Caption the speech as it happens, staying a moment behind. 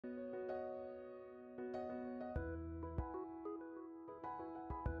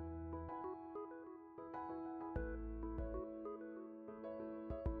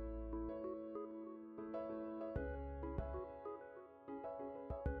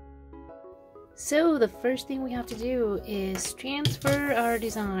So the first thing we have to do is transfer our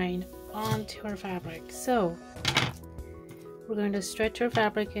design onto our fabric. So we're going to stretch our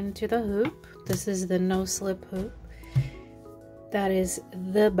fabric into the hoop. This is the no slip hoop. That is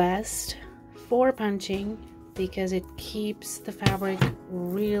the best for punching because it keeps the fabric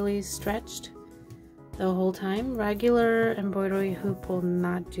really stretched the whole time. Regular embroidery hoop will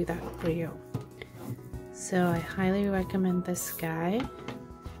not do that for you. So I highly recommend this guy.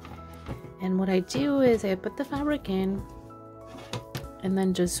 And what I do is I put the fabric in and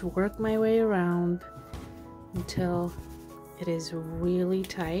then just work my way around until it is really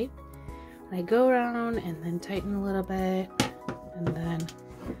tight. I go around and then tighten a little bit and then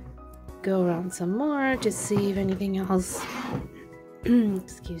go around some more to see if anything else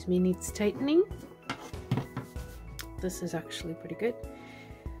excuse me, needs tightening. This is actually pretty good.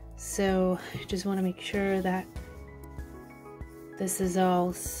 So I just want to make sure that this is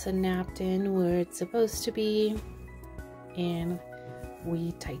all snapped in where it's supposed to be, and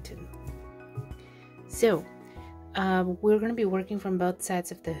we tighten. So we're going to be working from both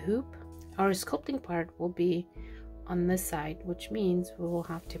sides of the hoop. Our sculpting part will be on this side, which means we will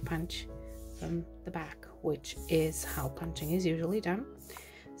have to punch from the back, which is how punching is usually done.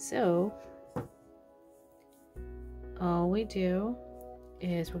 So all we do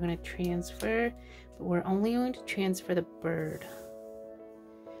is we're going to transfer, but we're only going to transfer the bird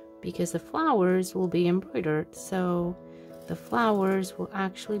because the flowers will be embroidered, so the flowers will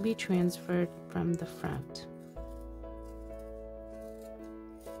actually be transferred from the front.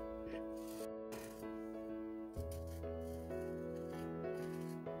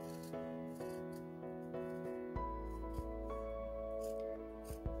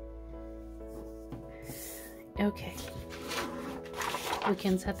 Okay, we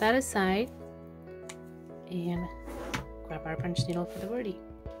can set that aside and grab our punch needle for the birdie.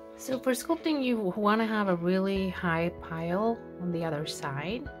 So for sculpting, you want to have a really high pile on the other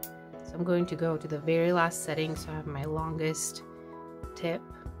side. So I'm going to go to the very last setting, so I have my longest tip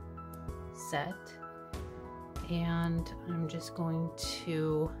set, and I'm just going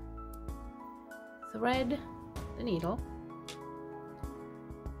to thread the needle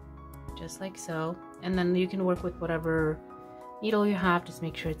just like so, and then you can work with whatever needle you have, just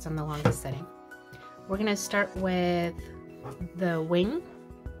make sure it's on the longest setting. We're going to start with the wing,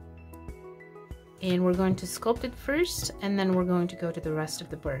 and we're going to sculpt it first, and then we're going to go to the rest of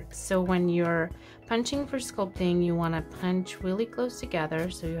the bird. So when you're punching for sculpting, you want to punch really close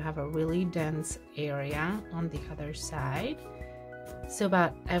together so you have a really dense area on the other side. So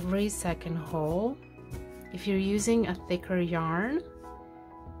about every second hole. If you're using a thicker yarn,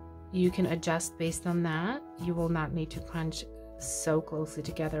 you can adjust based on that. You will not need to punch so closely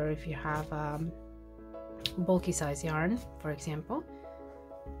together if you have bulky size yarn, for example.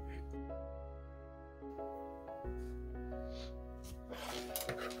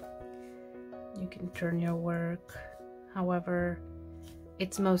 You can turn your work however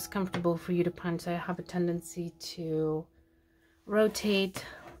it's most comfortable for you to punch. I have a tendency to rotate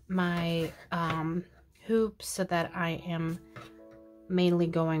my hoop so that I am mainly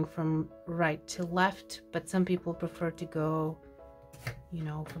going from right to left, but some people prefer to go, you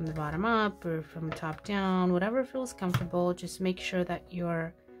know, from the bottom up or from top down, whatever feels comfortable. Just make sure that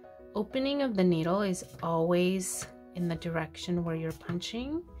your opening of the needle is always in the direction where you're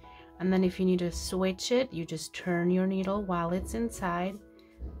punching. And then if you need to switch it, you just turn your needle while it's inside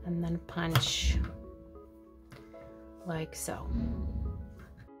and then punch like so.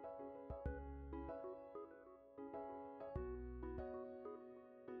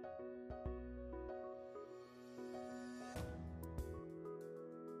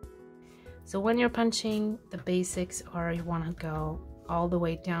 So when you're punching, the basics are you want to go all the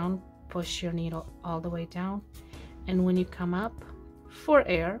way down, push your needle all the way down, and when you come up for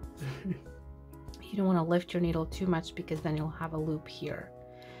air, you don't want to lift your needle too much because then you'll have a loop here.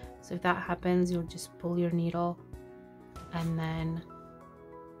 So if that happens, you'll just pull your needle and then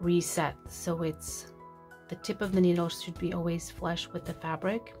reset. So it's the tip of the needle should be always flush with the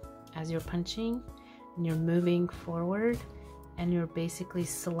fabric as you're punching, and you're moving forward and you're basically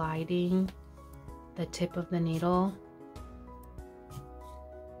sliding the tip of the needle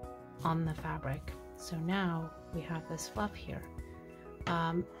on the fabric. So now we have this fluff here.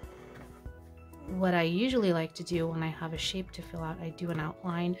 What I usually like to do when I have a shape to fill out, I do an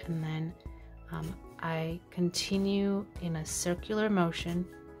outline and then I continue in a circular motion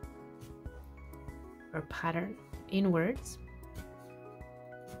or pattern inwards.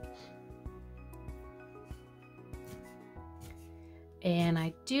 And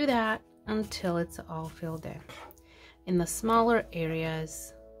I do that until it's all filled in. In the smaller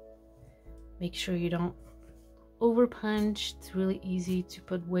areas, Make sure you don't over punch. It's really easy to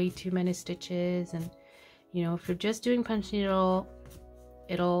put way too many stitches, and you know, if you're just doing punch needle,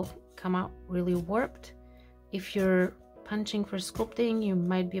 it'll come out really warped. If you're punching for sculpting, you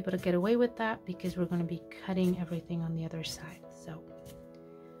might be able to get away with that because we're going to be cutting everything on the other side. So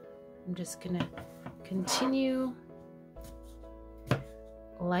I'm just gonna continue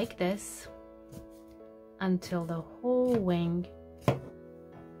like this until the whole wing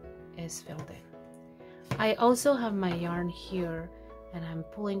is filled in. I also have my yarn here and I'm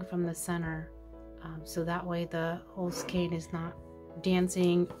pulling from the center, so that way the whole skein is not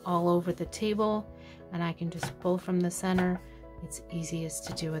dancing all over the table, and I can just pull from the center. It's easiest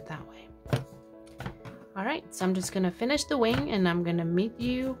to do it that way. All right, so I'm just gonna finish the wing and I'm gonna meet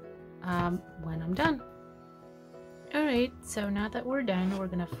you when I'm done. All right, so now that we're done, we're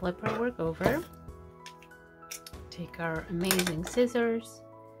gonna flip our work over. Take our amazing scissors.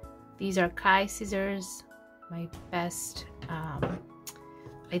 These are Kai scissors, my best,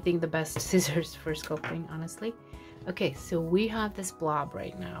 I think the best scissors for sculpting, honestly. Okay, so we have this blob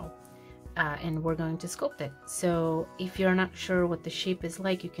right now, and we're going to sculpt it. So if you're not sure what the shape is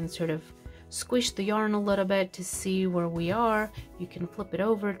like, you can sort of squish the yarn a little bit to see where we are. You can flip it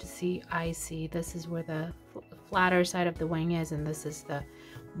over to see, I see this is where the flatter side of the wing is, and this is the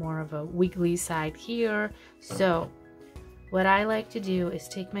more of a wiggly side here. So what I like to do is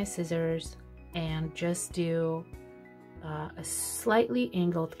take my scissors and just do a slightly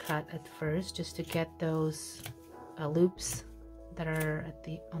angled cut at first, just to get those loops that are at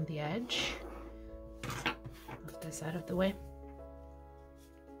on the edge. Move this out of the way.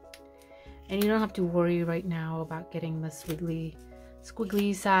 And you don't have to worry right now about getting this wiggly,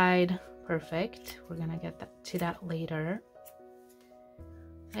 squiggly side perfect. We're gonna get to that later.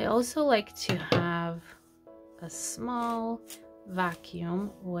 I also like to have a small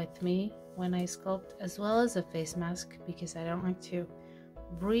vacuum with me when I sculpt, as well as a face mask, because I don't like to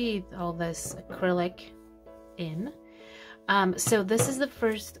breathe all this acrylic in. So this is the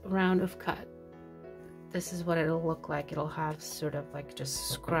first round of cut. This is what it'll look like. It'll have sort of like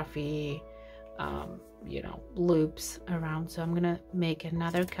just scruffy, you know, loops around. So I'm gonna make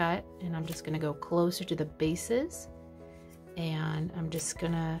another cut, and I'm just gonna go closer to the bases, and I'm just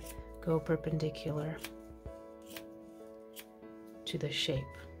gonna go perpendicular to the shape.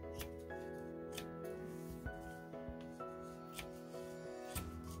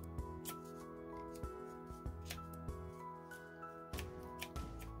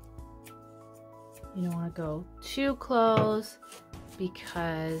 You don't want to go too close,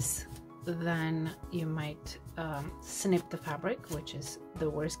 because then you might snip the fabric, which is the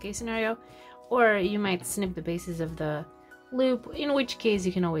worst case scenario, or you might snip the bases of the loop, in which case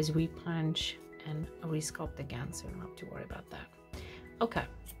you can always repunch and resculpt again, so you don't have to worry about that. Okay,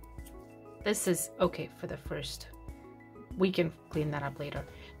 this is okay for the first. We can clean that up later.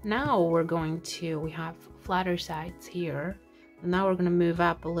 Now we're going to, we have flatter sides here. Now we're going to move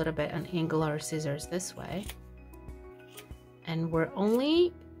up a little bit and angle our scissors this way. And we're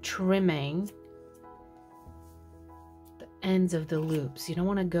only trimming the ends of the loops. You don't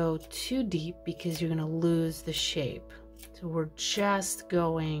want to go too deep because you're going to lose the shape. So we're just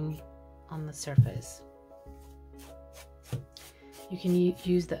going on the surface. You can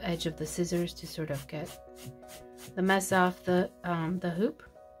use the edge of the scissors to sort of get the mess off the hoop.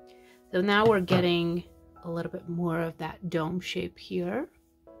 So now we're getting a little bit more of that dome shape here,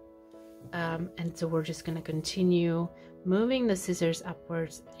 and so we're just going to continue moving the scissors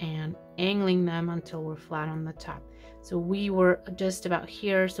upwards and angling them until we're flat on the top. So we were just about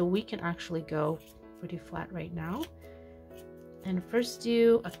here, so we can actually go pretty flat right now. And first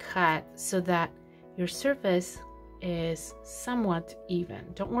do a cut so that your surface is somewhat even.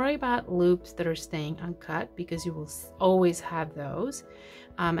 Don't worry about loops that are staying uncut, because you will always have those.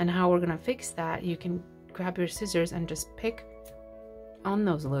 And how we're going to fix that, you can grab your scissors and just pick on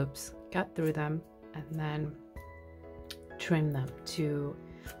those loops, cut through them, and then trim them to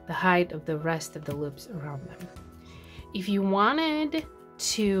the height of the rest of the loops around them. If you wanted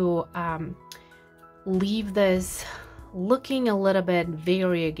to leave this looking a little bit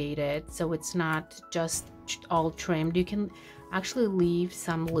variegated, so it's not just all trimmed, you can actually leave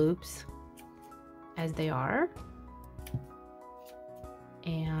some loops as they are,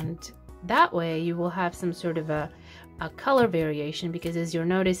 and that way you will have some sort of a color variation, because as you're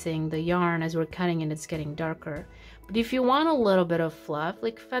noticing, the yarn, as we're cutting it, it's getting darker. But if you want a little bit of fluff,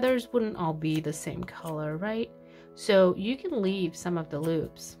 like feathers wouldn't all be the same color, right? So you can leave some of the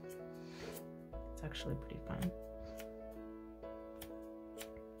loops. It's actually pretty fun.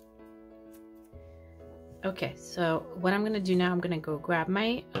 Okay, so what I'm gonna do now, I'm gonna go grab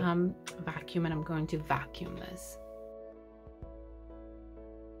my vacuum and I'm going to vacuum this.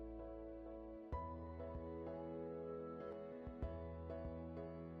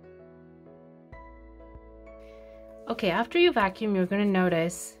 Okay, after you vacuum, you're gonna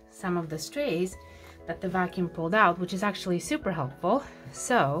notice some of the strays that the vacuum pulled out, which is actually super helpful.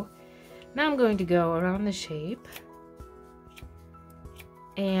 So now I'm going to go around the shape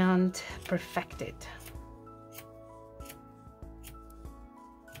and perfect it.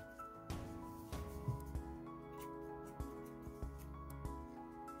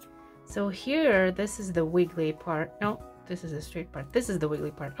 So here, this is the wiggly part. No, this is the straight part. This is the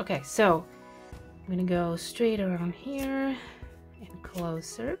wiggly part. Okay, so I'm gonna go straight around here and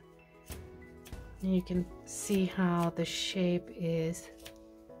closer. And you can see how the shape is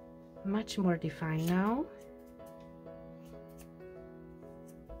much more defined now.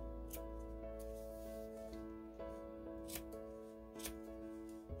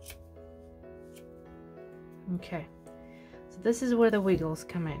 Okay, so this is where the wiggles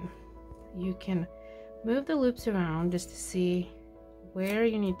come in. You can move the loops around just to see where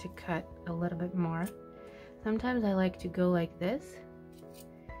you need to cut a little bit more. Sometimes I like to go like this,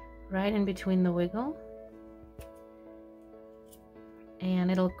 right in between the wiggle,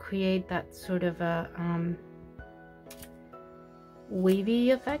 and it'll create that sort of a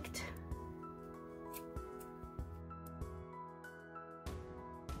wavy effect.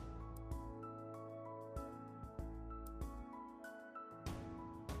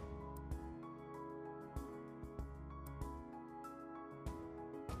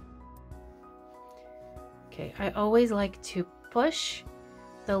 Okay, I always like to push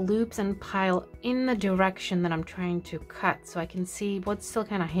the loops and pile in the direction that I'm trying to cut so I can see what's still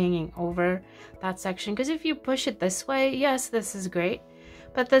kind of hanging over that section. Because if you push it this way, yes, this is great,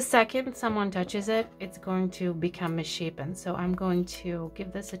 but the second someone touches it, it's going to become misshapen. So I'm going to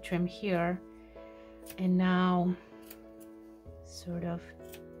give this a trim here and now sort of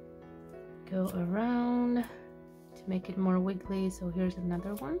go around to make it more wiggly. So here's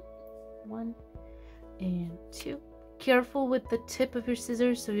another one. 1 and 2. Careful with the tip of your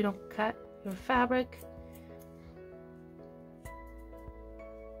scissors so you don't cut your fabric.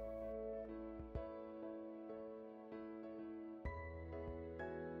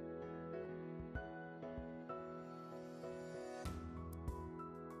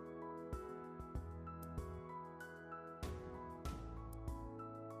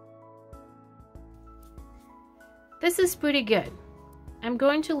 This is pretty good. I'm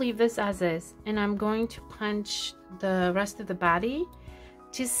going to leave this as is, and I'm going to punch the rest of the body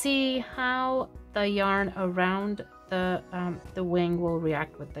to see how the yarn around the wing will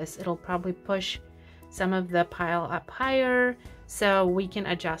react with this. It'll probably push some of the pile up higher, so we can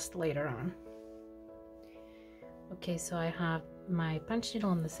adjust later on. Okay, so I have my punch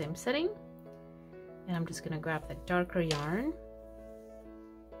needle in the same setting, and I'm just gonna grab the darker yarn,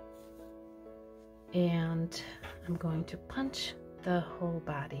 and I'm going to punch the whole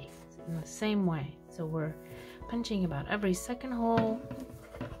body in the same way. So we're punching about every second hole,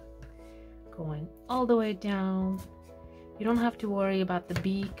 going all the way down. You don't have to worry about the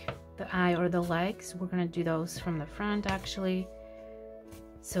beak, the eye, or the legs. We're gonna do those from the front actually,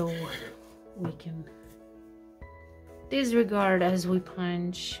 so we can disregard as we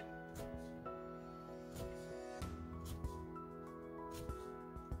punch.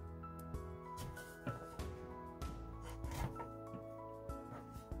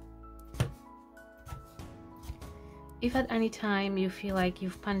 If at any time you feel like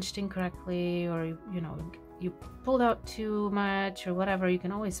you've punched incorrectly, or you know, you pulled out too much or whatever, you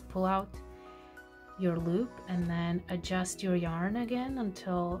can always pull out your loop and then adjust your yarn again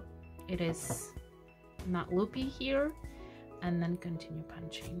until it is not loopy here, and then continue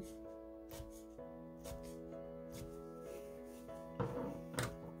punching.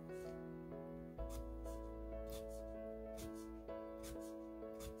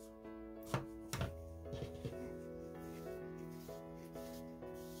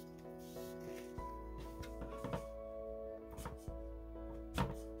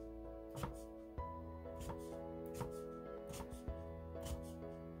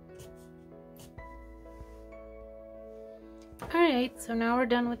 Alright, so now we're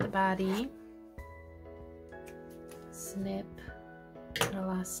done with the body. Snip our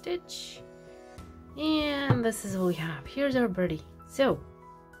last stitch, and this is what we have. Here's our birdie. So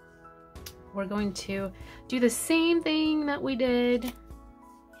we're going to do the same thing that we did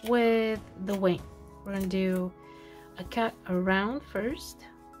with the wing. We're going to do a cut around first,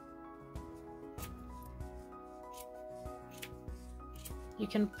 You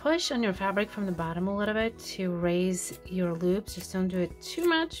can push on your fabric from the bottom a little bit to raise your loops. Just don't do it too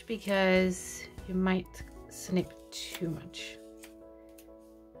much because you might snip too much.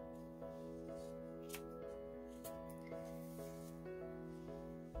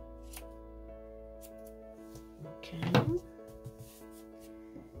 Okay.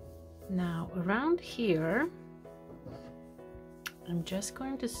 Now around here, I'm just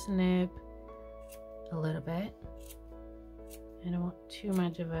going to snip a little bit. I don't want too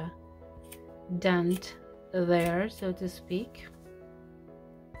much of a dent there, so to speak.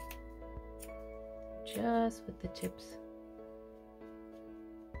 Just with the tips.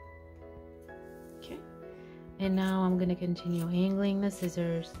 Okay. And now I'm going to continue angling the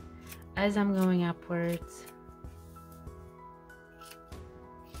scissors as I'm going upwards.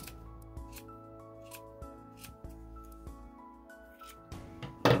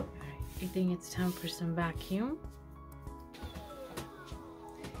 Alright, I think it's time for some vacuum.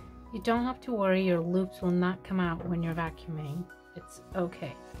 You don't have to worry, your loops will not come out when you're vacuuming. It's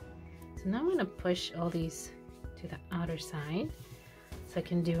okay. So now I'm going to push all these to the outer side so I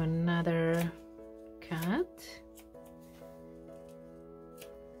can do another cut.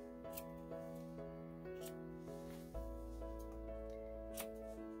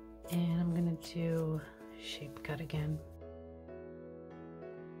 And I'm going to do shape cut again.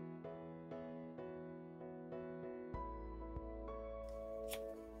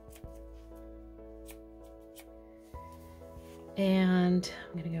 And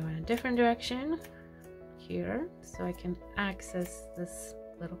I'm going to go in a different direction here so I can access this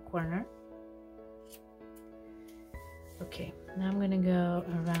little corner. Okay, now I'm going to go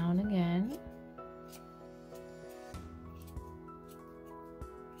around again.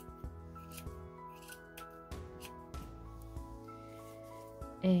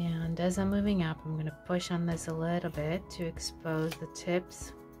 And as I'm moving up, I'm going to push on this a little bit to expose the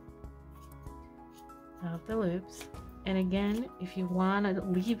tips of the loops. And again, if you want to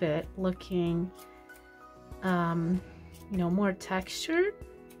leave it looking, you know, more textured,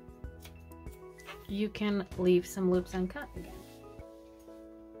 you can leave some loops uncut again.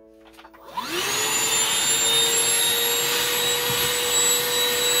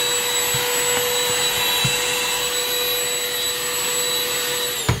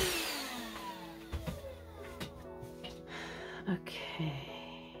 Okay.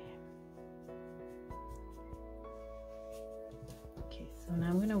 So now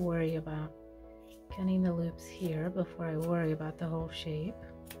I'm going to worry about cutting the loops here before I worry about the whole shape.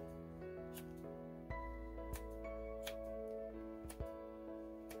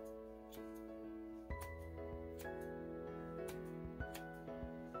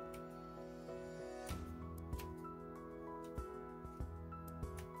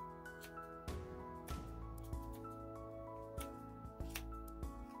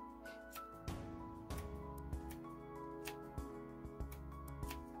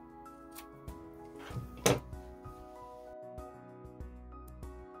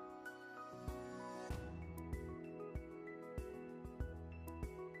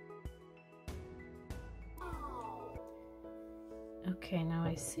 Okay, now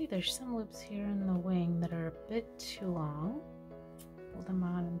I see there's some loops here in the wing that are a bit too long. Pull them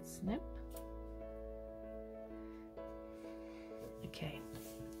out and snip. Okay,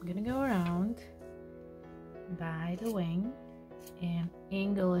 I'm gonna go around by the wing and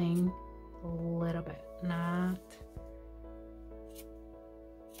angling a little bit, not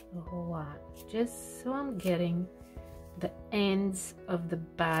a whole lot, just so I'm getting the ends of the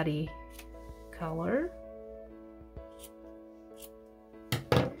body color.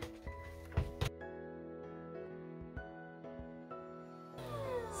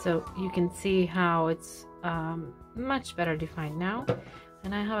 So you can see how it's much better defined now.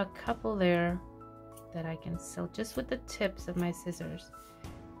 And I have a couple there that I can sew just with the tips of my scissors.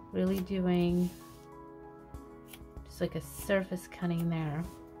 Really doing just like a surface cutting there.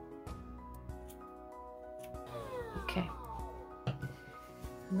 Okay.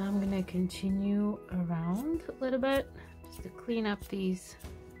 Now I'm gonna continue around a little bit just to clean up these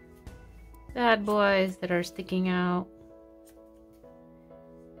bad boys that are sticking out.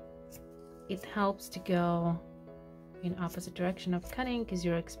 It helps to go in opposite direction of cutting because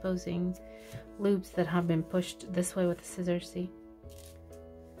you're exposing loops that have been pushed this way with the scissors, see?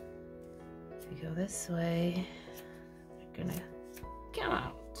 If you go this way, they're gonna come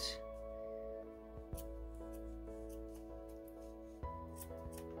out.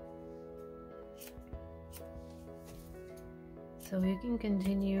 So you can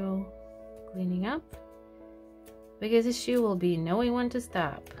continue cleaning up. Biggest issue will be knowing when to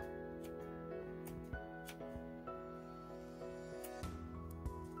stop.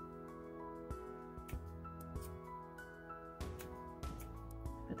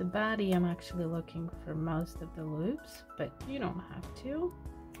 For the body, I'm actually looking for most of the loops, but you don't have to.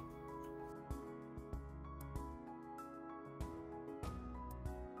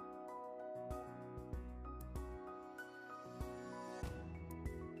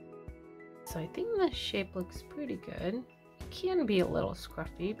 So I think the shape looks pretty good. It can be a little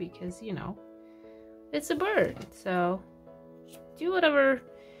scruffy because, you know, it's a bird. So do whatever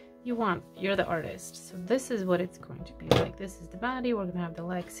you want. You're the artist. So this is what it's going to be like. This is the body. We're going to have the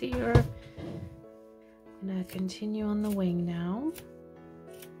legs here. I'm going to continue on the wing now.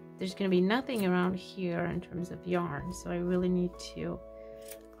 There's going to be nothing around here in terms of yarn. So I really need to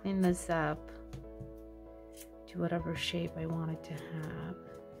clean this up to whatever shape I want it to have.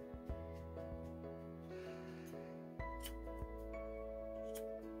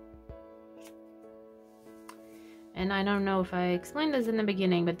 And I don't know if I explained this in the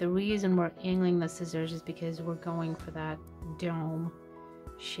beginning, but the reason we're angling the scissors is because we're going for that dome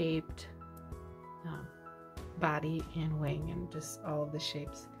shaped body and wing, and just all of the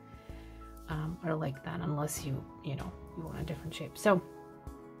shapes are like that, unless you want a different shape. So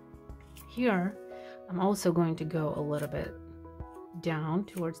here I'm also going to go a little bit down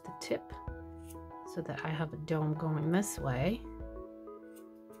towards the tip so that I have a dome going this way.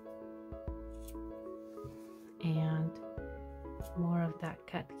 And more of that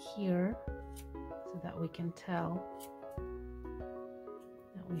cut here so that we can tell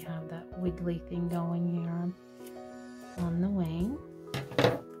that we have that wiggly thing going here on the wing.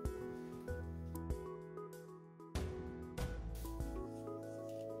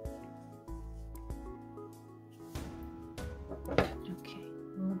 Okay,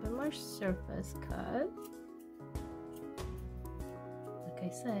 a little bit more surface cut. Like I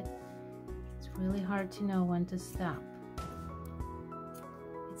said, really hard to know when to stop.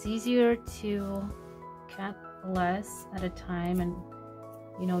 It's easier to cut less at a time and,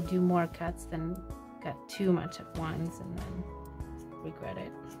 you know, do more cuts than cut too much at once and then regret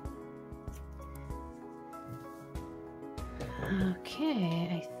it. Okay,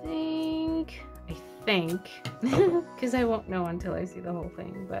 I think because I won't know until I see the whole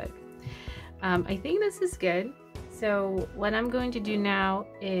thing, but I think this is good. So what I'm going to do now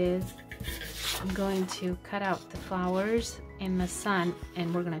is I'm going to cut out the flowers in the sun,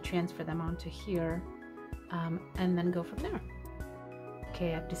 and we're going to transfer them onto here, and then go from there.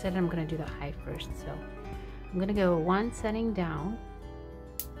 Okay, I've decided I'm going to do the eye first, so I'm going to go one setting down,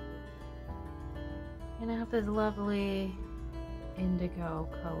 and I have this lovely indigo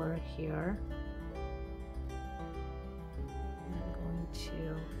color here. And I'm going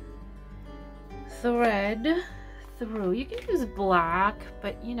to thread through. You can use black,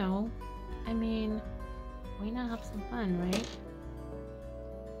 but you know, I mean, why not have some fun, right?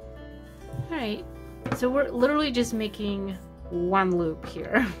 Alright, so we're literally just making one loop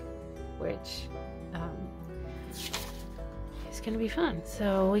here, which is gonna be fun.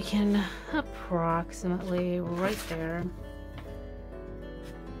 So we can approximately right there,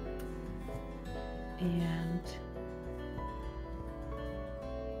 and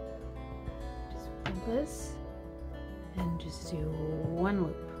just pull this and just do one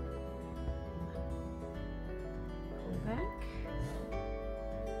loop. Back,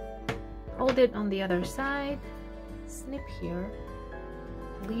 hold it on the other side, snip here,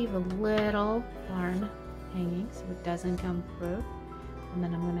 leave a little yarn hanging so it doesn't come through, and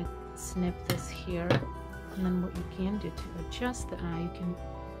then I'm going to snip this here. And then what you can do to adjust the eye, you can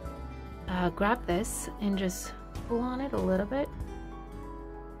grab this and just pull on it a little bit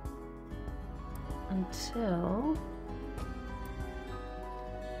until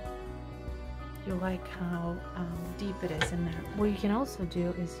you like how deep it is in there. What you can also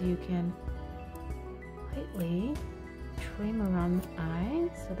do is you can lightly trim around the eye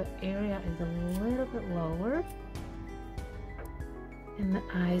so the area is a little bit lower and the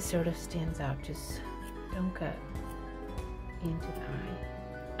eye sort of stands out. Just don't cut into the eye.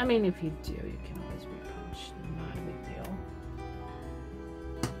 I mean, if you do, you can always repunch, not a big deal.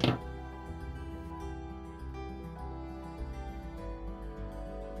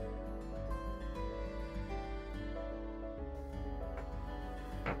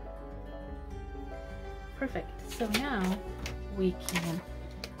 Perfect. So now we can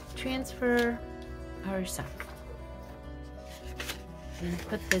transfer our sock and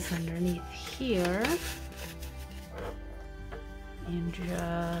put this underneath here and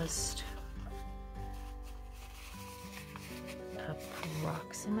just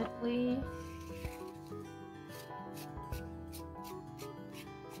approximately,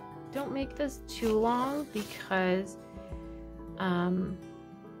 don't make this too long because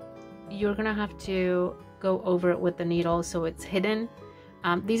you're gonna have to go over it with the needle so it's hidden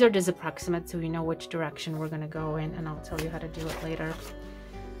These are just approximate, so you know which direction we're going to go in, and I'll tell you how to do it later.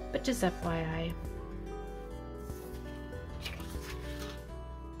 But just FYI.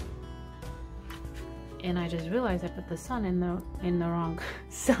 And I just realized I put the sun in the wrong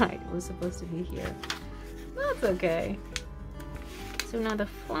side. It was supposed to be here. That's okay. So now the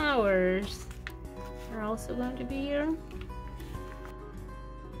flowers are also going to be here.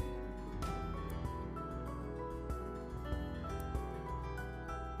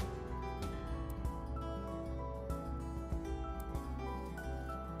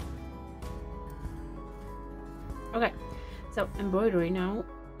 Okay, so embroidery now.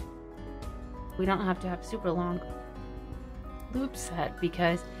 We don't have to have super long loops set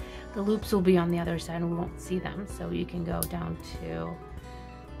because the loops will be on the other side and we won't see them. So you can go down to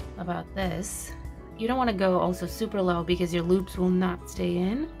about this. You don't want to go also super low because your loops will not stay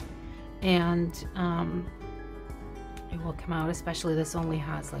in, and it will come out. Especially this only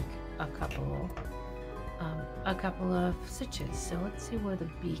has like a couple of stitches. So let's see where the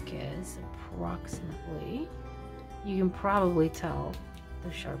beak is approximately. You can probably tell the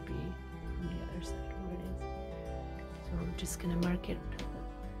Sharpie on the other side where it is. So we're just gonna mark it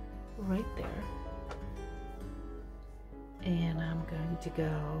right there. And I'm going to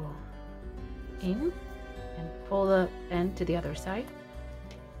go in and pull the end to the other side.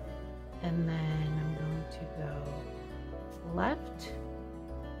 And then I'm going to go left.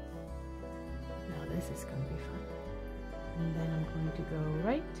 Now this is going to be fun. And then I'm going to go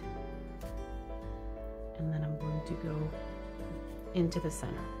right. And then I'm going to go into the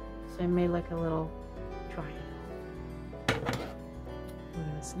center. So I made like a little triangle. We're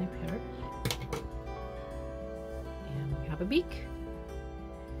going to snip here. And we have a beak.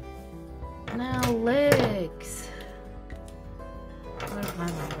 Now legs. Where are my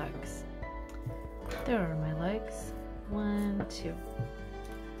legs? There are my legs. 1, 2.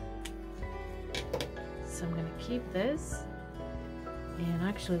 So I'm going to keep this. And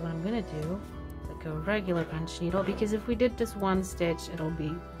actually what I'm going to do, like a regular punch needle, because if we did just one stitch it'll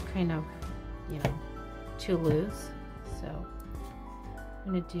be kind of, you know, too loose. So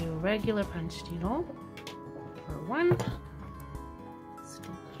I'm going to do a regular punch needle for 1,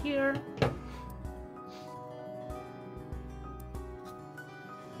 stick here,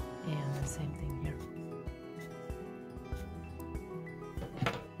 and the same thing here.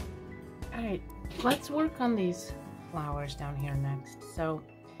 Alright, let's work on these flowers down here next. So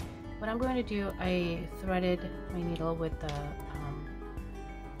what I'm going to do, I threaded my needle with the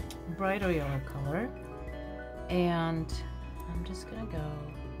brighter yellow color, and I'm just gonna go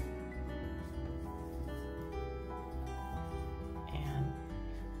and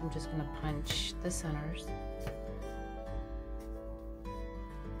I'm just gonna punch the centers.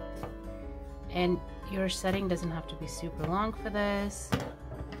 And your setting doesn't have to be super long for this.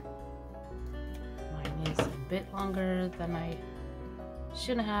 Mine is a bit longer than I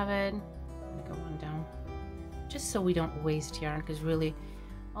should have it. I'm gonna go one down just so we don't waste yarn, because really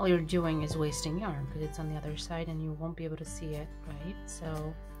all you're doing is wasting yarn because it's on the other side and you won't be able to see it, right?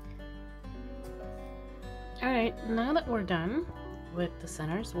 So alright, now that we're done with the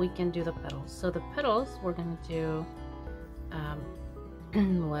centers, we can do the petals. So the petals we're going to do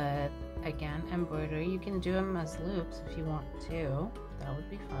with, again, embroidery. You can do them as loops if you want to. That would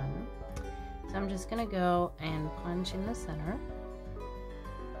be fun. So I'm just going to go and punch in the center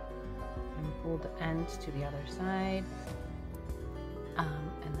and pull the end to the other side.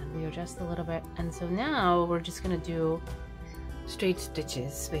 And then we adjust a little bit, and so now we're just gonna do straight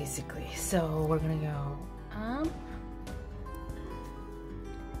stitches basically. So we're gonna go up,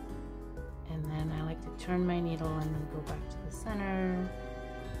 and then I like to turn my needle and then go back to the center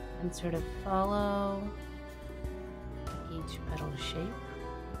and sort of follow each petal shape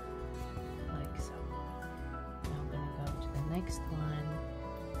like so. Now I'm gonna go to the next one.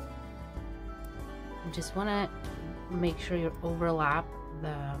 You just want to make sure you overlap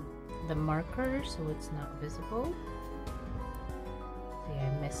the marker so it's not visible. See, I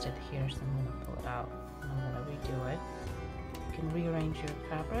missed it here, so I'm going to pull it out and I'm going to redo it. You can rearrange your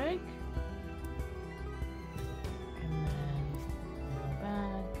fabric and then go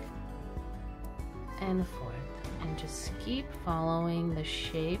back and forth and just keep following the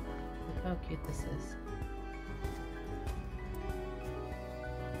shape. Look how cute this is.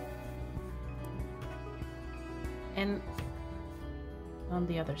 And on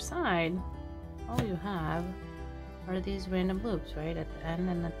the other side, all you have are these random loops, right, at the end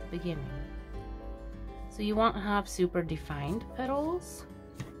and at the beginning. So you won't have super defined petals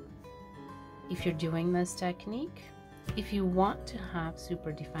if you're doing this technique. If you want to have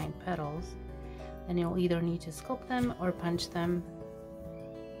super defined petals, then you'll either need to sculpt them or punch them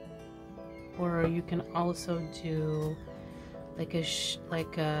or you can also do like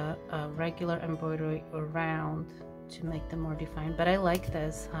a regular embroidery around to make them more defined. But I like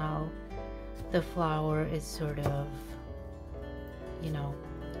this, how the flower is sort of, you know,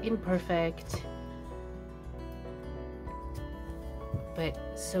 imperfect, but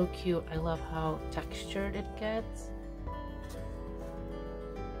so cute. I love how textured it gets.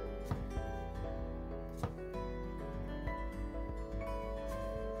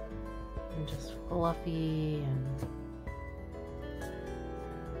 And just fluffy and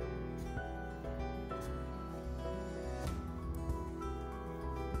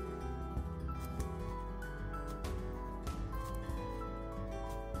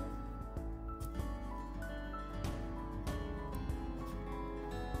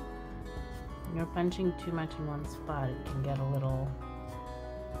when you're punching too much in one spot, it can get a little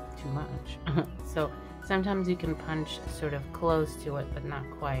too much. So sometimes you can punch sort of close to it, but not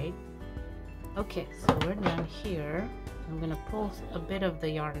quite. Okay, so we're done here. I'm gonna pull a bit of the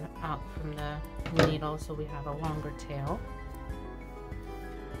yarn out from the needle so we have a longer tail.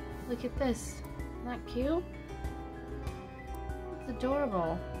 Look at this, isn't that cute? It's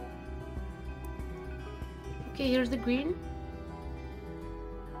adorable. Okay, here's the green.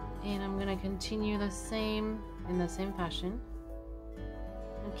 And I'm gonna continue the same, in the same fashion.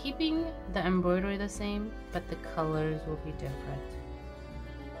 I'm keeping the embroidery the same, but the colors will be different.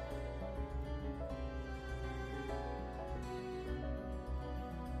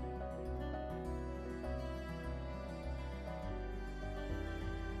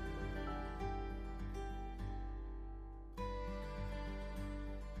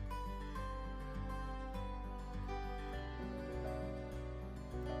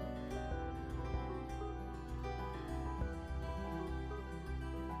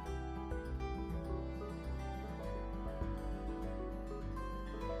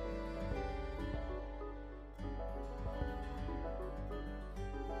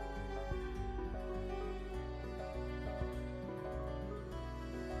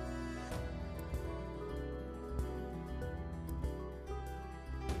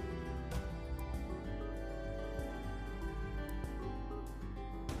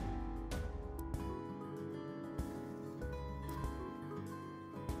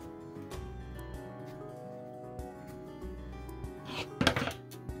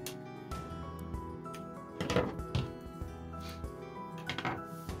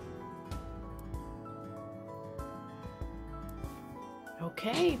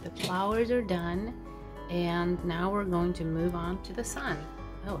 Okay, the flowers are done, and now we're going to move on to the sun.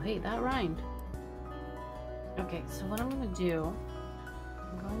 Oh, hey, that rhymed. Okay, so what I'm going to do,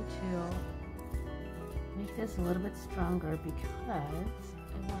 I'm going to make this a little bit stronger because I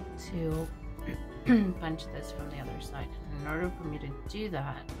want to punch this from the other side. In order for me to do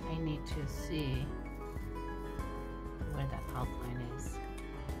that, I need to see where that outline is.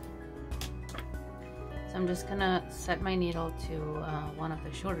 So I'm just gonna set my needle to one of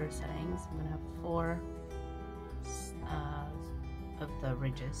the shorter settings. I'm gonna have 4 of the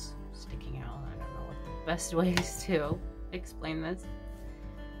ridges sticking out. I don't know what the best way is to explain this.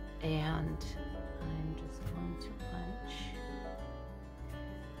 And I'm just going to punch.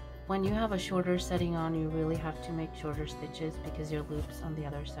 When you have a shorter setting on, you really have to make shorter stitches because your loops on the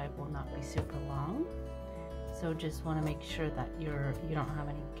other side will not be super long. So just want to make sure that you don't have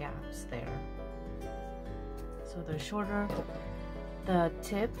any gaps there. So the shorter the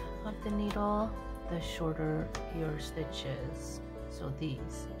tip of the needle, the shorter your stitches. So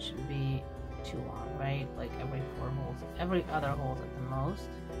these shouldn't be too long, right? Like every 4 holes, every other hole at the most.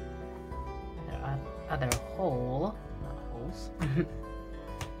 Other hole, not holes.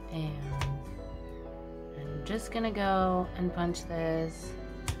 And I'm just gonna go and punch this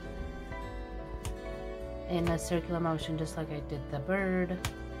in a circular motion, just like I did the bird.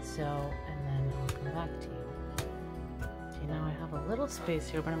 So, and then I'll come back to you. Now I have a little space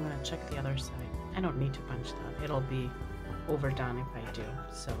here, but I'm going to check the other side. I don't need to punch that. It'll be overdone if I do.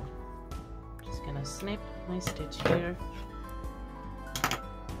 So I'm just going to snip my stitch here.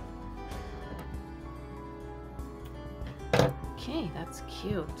 Okay, that's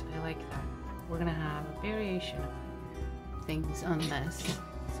cute. I like that. We're going to have a variation of things on this.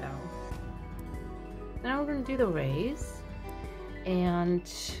 So now we're going to do the rays. And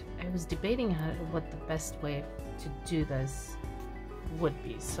I was debating what the best way to do this would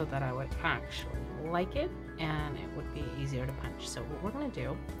be so that I would actually like it and it would be easier to punch. So what we're going to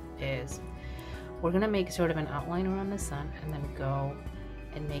do is we're going to make sort of an outline around the sun and then go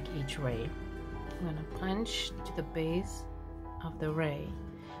and make each ray. I'm going to punch to the base of the ray.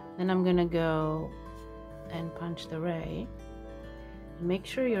 Then I'm going to go and punch the ray. make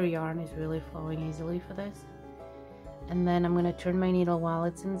sure your yarn is really flowing easily for this. And then I'm going to turn my needle while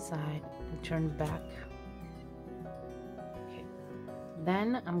it's inside and turn back. Okay.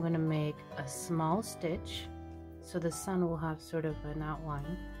 Then I'm going to make a small stitch so the sun will have sort of an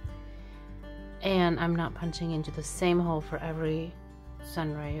outline. And I'm not punching into the same hole for every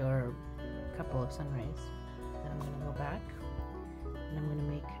sun ray or a couple of sun rays. Then I'm going to go back and I'm going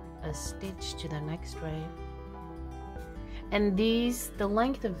to make a stitch to the next ray. And these, the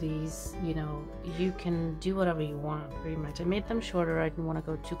length of these, you know, you can do whatever you want pretty much. I made them shorter. I didn't want to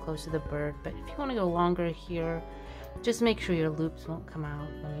go too close to the bird, but if you want to go longer here, just make sure your loops won't come out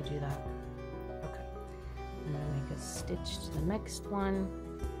when you do that. Okay, I'm going to make a stitch to the next one.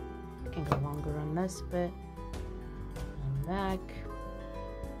 I can go longer on this bit. And back.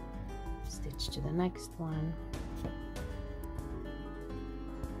 Stitch to the next one.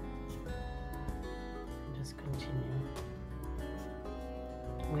 And just continue.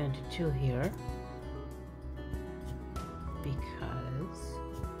 I'm going to do 2 here because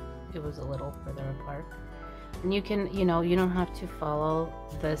it was a little further apart. And you can, you know, you don't have to follow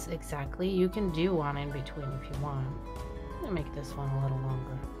this exactly. You can do one in between if you want. I'm going to make this one a little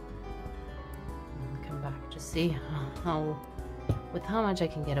longer. And come back to see how much I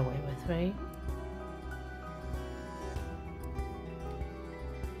can get away with, right?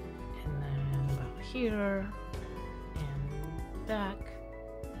 And then about here and back.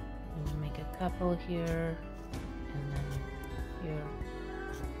 I'm going to make a couple here and then here,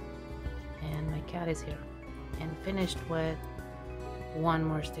 and my cat is here, and finished with 1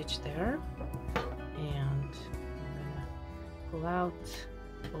 more stitch there. And I'm going to pull out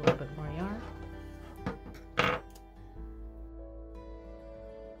a little bit more yarn.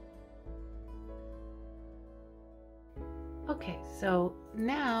 Okay, so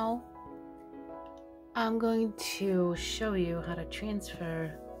now I'm going to show you how to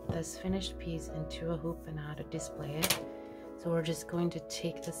transfer this finished piece into a hoop and how to display it. So we're just going to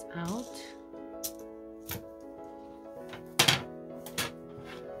take this out.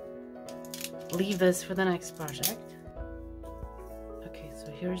 Leave this for the next project. Okay,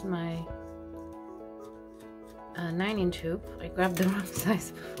 so here's my 9-inch hoop. I grabbed the wrong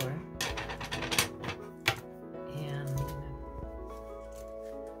size before. And I'm gonna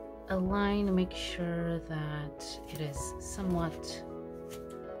align to make sure that it is somewhat.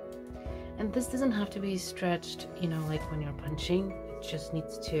 And this doesn't have to be stretched, you know, like when you're punching. It just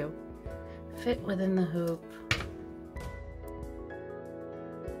needs to fit within the hoop.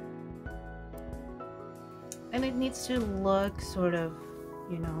 And it needs to look sort of,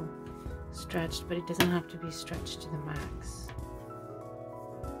 you know, stretched, but it doesn't have to be stretched to the max.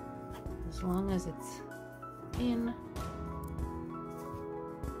 As long as it's in.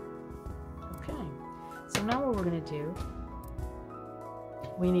 Okay, so now what we're gonna do,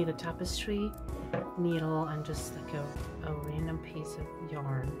 we need a tapestry needle and just like a random piece of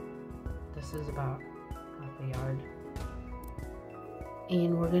yarn. This is about half a yard.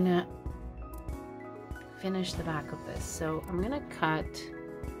 And we're gonna finish the back of this. So I'm gonna cut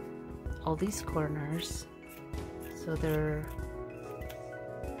all these corners so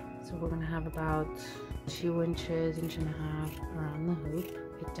we're gonna have about 2 inches, 1.5 inches around the hoop.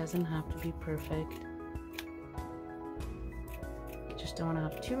 It doesn't have to be perfect. You just don't want to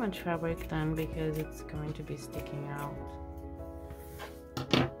have too much fabric then, because it's going to be sticking out.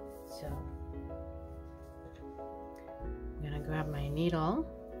 So I'm gonna grab my needle,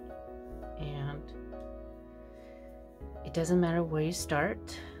 and it doesn't matter where you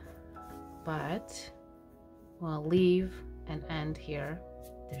start, but we'll leave an end here.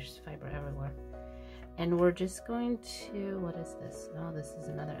 There's fiber everywhere. And we're just going to, what is this? Oh, this is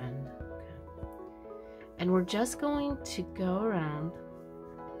another end. Okay. And we're just going to go around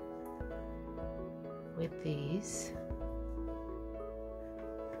with these.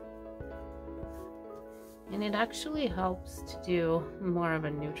 And it actually helps to do more of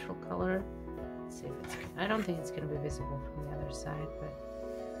a neutral color. Let's see if it's, I don't think it's going to be visible from the other side, but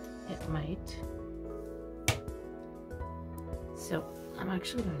it might. So I'm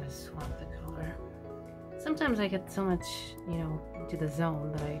actually going to swap the color. Sometimes I get so much, you know, into the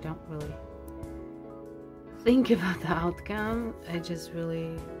zone that I don't really think about the outcome. I just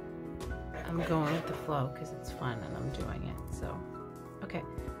really, I'm going with the flow because it's fun and I'm doing it. So, okay,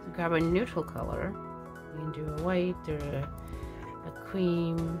 so grab a neutral color. You can do a white or a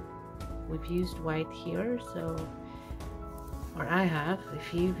cream. We've used white here, so, or I have.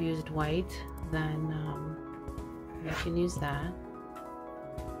 If you've used white, then you can use that.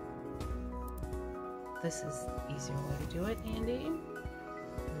 This is the easier way to do it, Andy.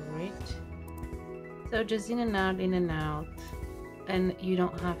 Great. So just in and out, in and out. and you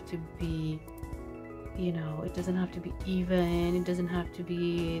don't have to be, you know, it doesn't have to be even, it doesn't have to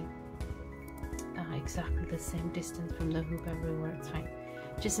be exactly the same distance from the hoop everywhere. It's fine.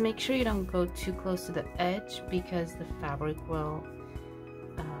 Just make sure you don't go too close to the edge because the fabric will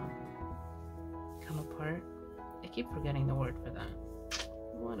come apart. I keep forgetting the word for that.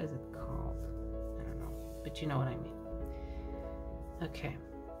 What is it called? I don't know, but you know what I mean. Okay,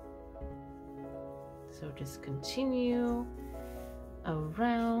 so just continue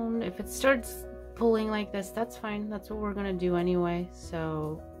around. If it starts pulling like this, that's fine. That's what we're gonna do anyway.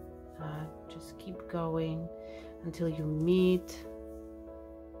 So just keep going until you meet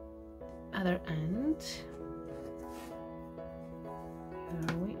the other end.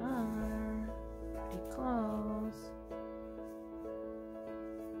 Here we are, pretty close.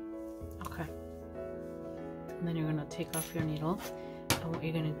 Okay, and then you're gonna take off your needle, and what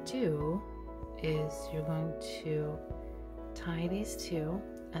you're gonna do is you're going to tie these two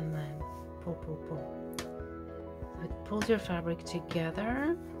and then pull, pull, pull. So it pulls your fabric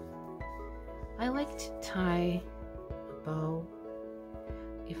together. I like to tie a bow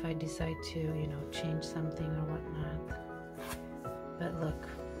if I decide to, you know, change something or whatnot. But look,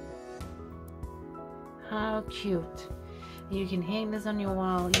 how cute. You can hang this on your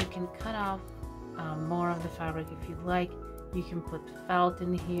wall. You can cut off more of the fabric if you like. You can put felt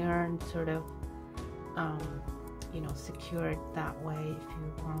in here and sort of you know, secure it that way if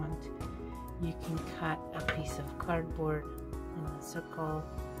you want. You can cut a piece of cardboard in a circle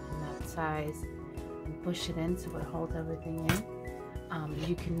in that size and push it in so it holds everything in.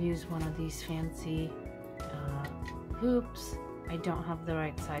 You can use one of these fancy hoops. I don't have the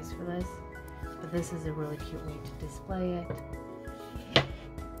right size for this, but this is a really cute way to display it.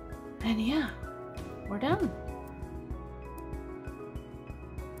 And yeah, we're done.